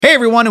Hey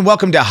everyone, and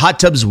welcome to Hot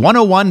Tubs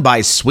 101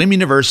 by Swim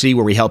University,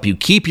 where we help you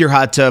keep your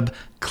hot tub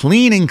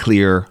clean and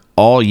clear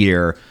all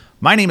year.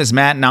 My name is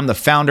Matt, and I'm the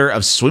founder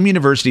of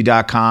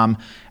SwimUniversity.com.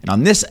 And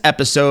on this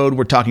episode,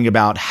 we're talking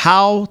about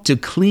how to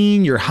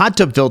clean your hot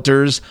tub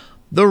filters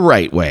the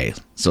right way.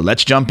 So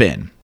let's jump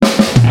in.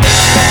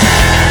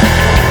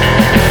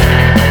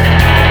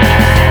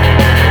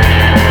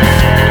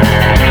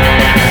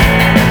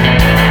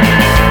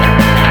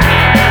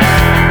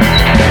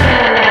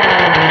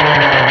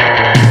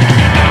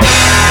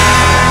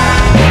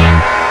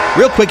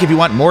 Real quick, if you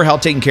want more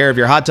help taking care of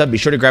your hot tub, be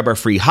sure to grab our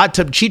free hot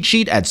tub cheat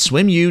sheet at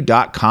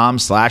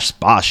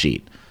swimu.com/spa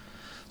sheet.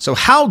 So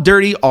how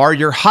dirty are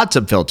your hot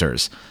tub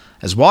filters?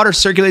 As water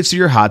circulates through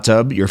your hot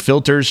tub, your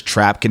filters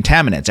trap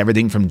contaminants,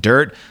 everything from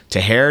dirt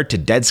to hair to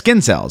dead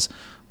skin cells.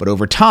 But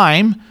over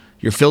time,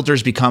 your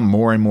filters become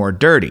more and more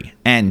dirty.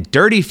 And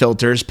dirty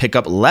filters pick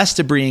up less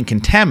debris and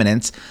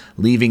contaminants,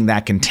 leaving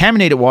that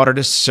contaminated water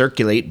to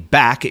circulate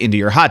back into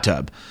your hot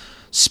tub.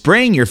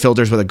 Spraying your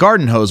filters with a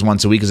garden hose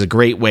once a week is a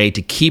great way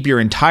to keep your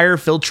entire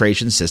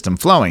filtration system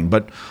flowing,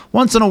 but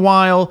once in a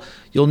while,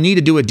 you'll need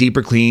to do a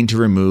deeper clean to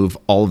remove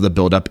all of the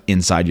buildup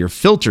inside your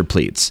filter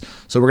pleats.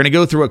 So we're going to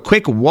go through a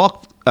quick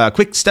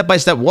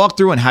step-by-step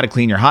walkthrough on how to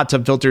clean your hot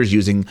tub filters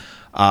using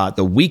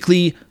the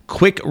weekly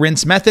quick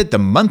rinse method, the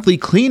monthly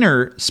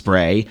cleaner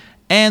spray,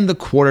 and the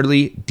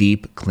quarterly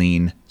deep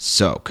clean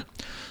soak.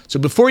 So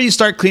before you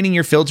start cleaning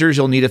your filters,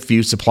 you'll need a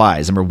few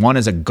supplies. Number 1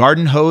 is a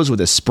garden hose with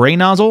a spray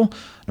nozzle.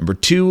 Number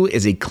 2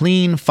 is a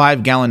clean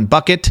 5-gallon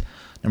bucket.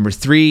 Number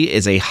 3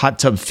 is a hot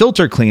tub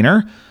filter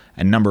cleaner.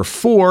 And number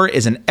 4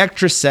 is an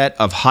extra set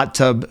of hot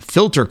tub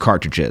filter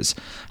cartridges.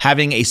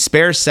 Having a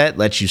spare set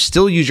lets you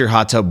still use your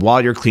hot tub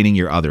while you're cleaning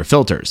your other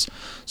filters.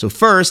 So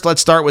first,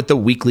 let's start with the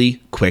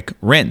weekly quick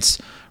rinse.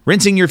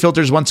 Rinsing your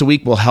filters once a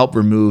week will help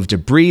remove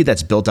debris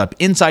that's built up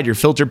inside your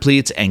filter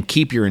pleats and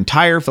keep your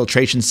entire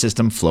filtration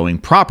system flowing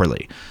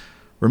properly.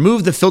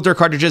 Remove the filter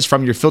cartridges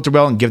from your filter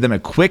well and give them a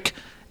quick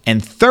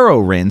and thorough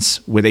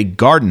rinse with a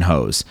garden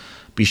hose.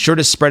 Be sure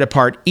to spread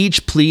apart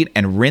each pleat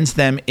and rinse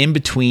them in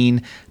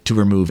between to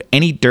remove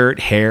any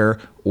dirt, hair,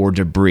 or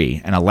debris,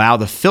 and allow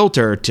the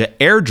filter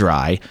to air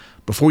dry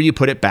before you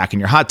put it back in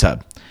your hot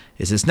tub.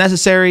 Is this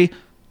necessary?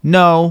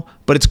 No,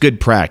 but it's good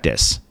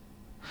practice.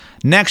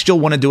 Next, you'll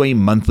want to do a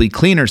monthly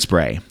cleaner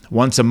spray.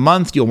 Once a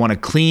month, you'll want to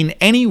clean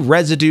any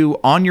residue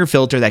on your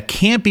filter that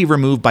can't be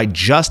removed by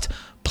just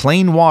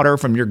plain water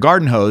from your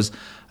garden hose,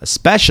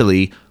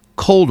 especially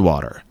cold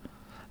water.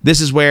 This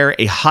is where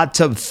a hot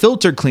tub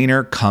filter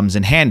cleaner comes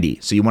in handy.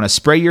 So you want to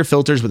spray your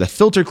filters with a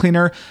filter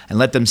cleaner and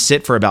let them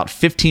sit for about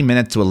 15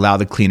 minutes to allow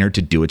the cleaner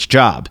to do its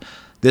job.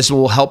 This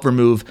will help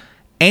remove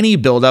any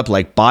buildup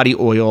like body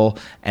oil,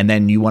 and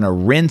then you want to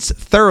rinse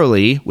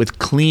thoroughly with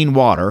clean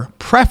water,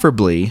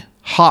 preferably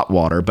hot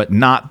water, but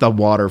not the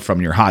water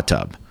from your hot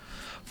tub.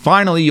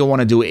 Finally, you'll want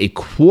to do a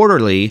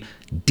quarterly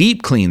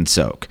deep clean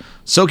soak.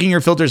 Soaking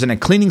your filters in a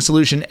cleaning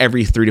solution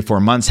every 3 to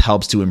 4 months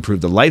helps to improve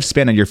the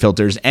lifespan of your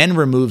filters and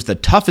removes the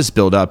toughest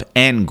buildup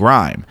and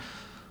grime.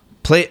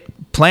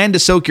 Plan to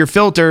soak your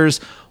filters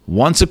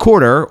once a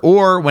quarter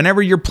or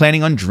whenever you're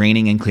planning on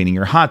draining and cleaning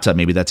your hot tub.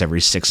 Maybe that's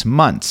every 6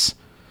 months.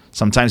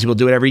 Sometimes people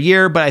do it every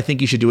year, but I think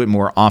you should do it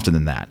more often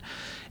than that.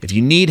 If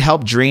you need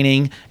help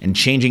draining and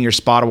changing your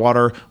spot of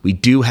water, we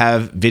do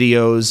have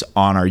videos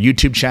on our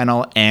YouTube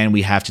channel, and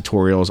we have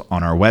tutorials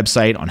on our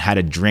website on how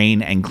to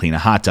drain and clean a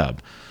hot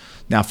tub.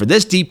 Now, for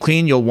this deep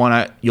clean, you'll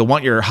want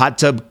your hot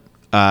tub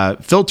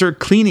filter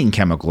cleaning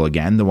chemical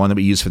again, the one that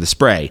we use for the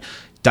spray.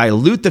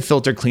 Dilute the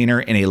filter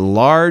cleaner in a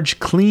large,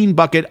 clean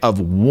bucket of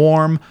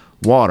warm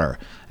water.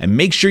 And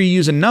make sure you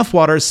use enough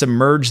water to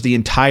submerge the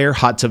entire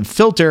hot tub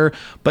filter,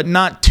 but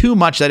not too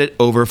much that it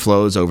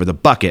overflows over the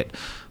bucket.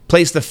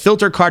 Place the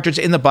filter cartridge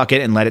in the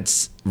bucket and let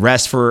it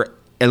rest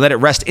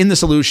in the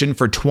solution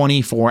for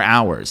 24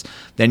 hours.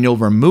 Then you'll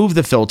remove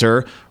the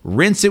filter,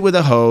 rinse it with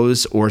a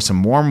hose or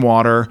some warm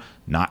water,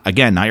 not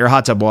your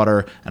hot tub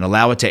water, and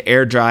allow it to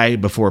air dry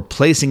before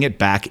placing it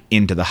back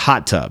into the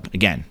hot tub.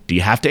 Again, do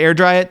you have to air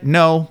dry it?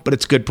 No, but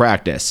it's good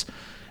practice.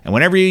 And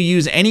whenever you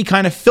use any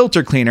kind of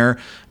filter cleaner,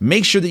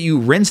 make sure that you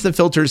rinse the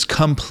filters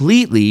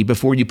completely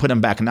before you put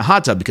them back in the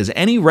hot tub, because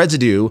any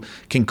residue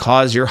can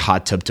cause your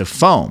hot tub to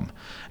foam.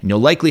 And you'll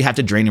likely have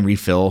to drain and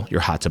refill your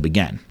hot tub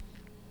again.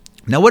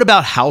 Now, what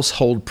about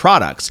household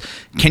products?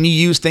 Can you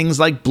use things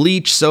like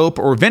bleach, soap,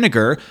 or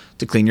vinegar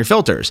to clean your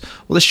filters?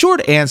 Well, the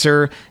short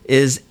answer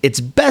is it's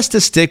best to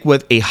stick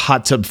with a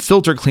hot tub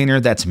filter cleaner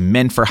that's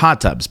meant for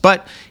hot tubs.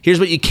 But here's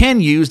what you can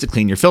use to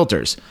clean your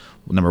filters.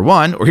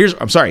 Well, here's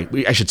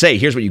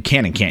what you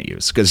can and can't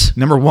use, because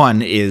number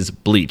 1 is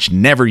bleach.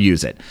 Never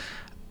use it.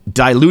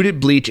 Diluted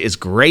bleach is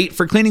great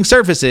for cleaning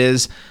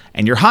surfaces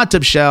and your hot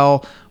tub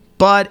shell,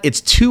 but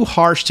it's too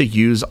harsh to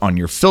use on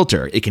your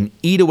filter. It can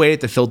eat away at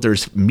the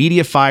filter's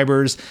media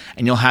fibers,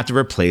 and you'll have to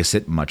replace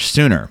it much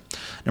sooner.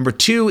 Number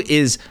 2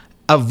 is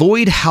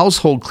avoid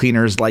household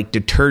cleaners like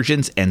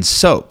detergents and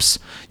soaps.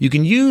 You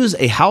can use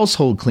a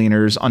household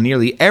cleaners on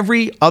nearly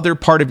every other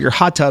part of your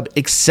hot tub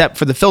except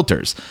for the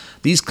filters.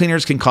 These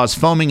cleaners can cause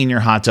foaming in your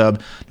hot tub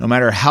no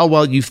matter how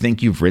well you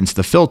think you've rinsed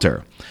the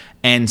filter.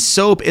 And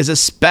soap is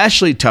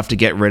especially tough to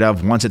get rid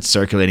of once it's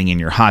circulating in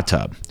your hot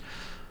tub.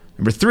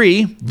 Number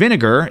 3,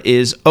 vinegar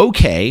is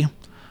okay,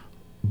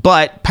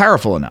 but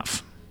powerful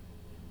enough,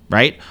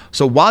 right?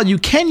 So while you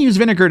can use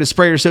vinegar to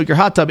spray or soak your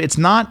hot tub, it's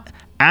not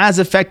as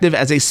effective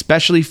as a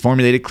specially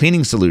formulated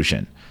cleaning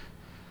solution.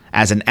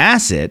 As an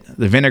acid,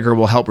 the vinegar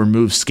will help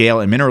remove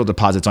scale and mineral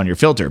deposits on your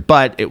filter,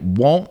 but it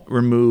won't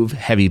remove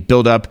heavy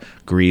buildup,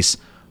 grease,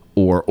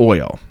 or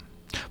oil.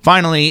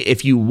 Finally,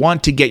 if you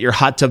want to get your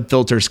hot tub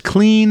filters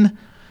clean,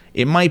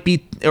 if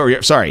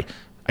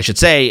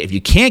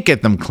you can't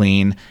get them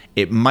clean,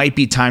 it might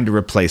be time to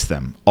replace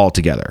them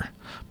altogether.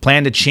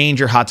 Plan to change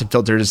your hot tub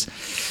filters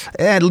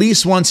at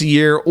least once a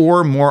year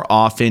or more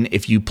often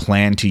if you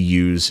plan to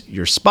use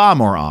your spa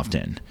more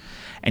often.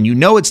 And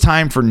it's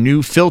time for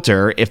new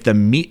filters if the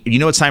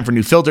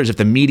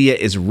media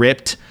is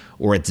ripped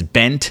or it's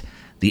bent,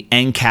 the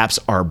end caps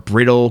are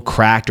brittle,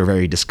 cracked, or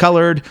very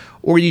discolored,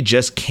 or you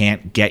just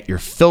can't get your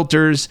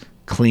filters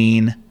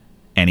clean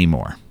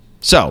anymore.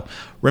 So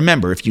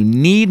remember, if you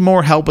need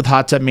more help with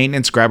hot tub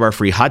maintenance, grab our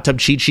free hot tub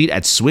cheat sheet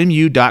at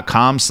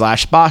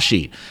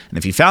swimu.com/spasheet. And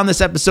if you found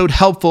this episode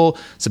helpful,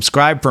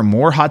 subscribe for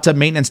more hot tub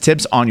maintenance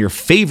tips on your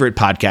favorite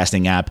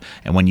podcasting app.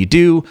 And when you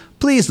do,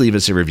 please leave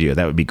us a review.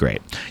 That would be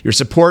great. Your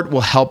support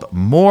will help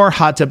more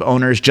hot tub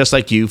owners just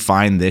like you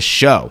find this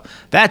show.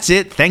 That's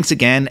it. Thanks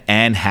again,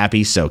 and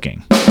happy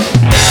soaking.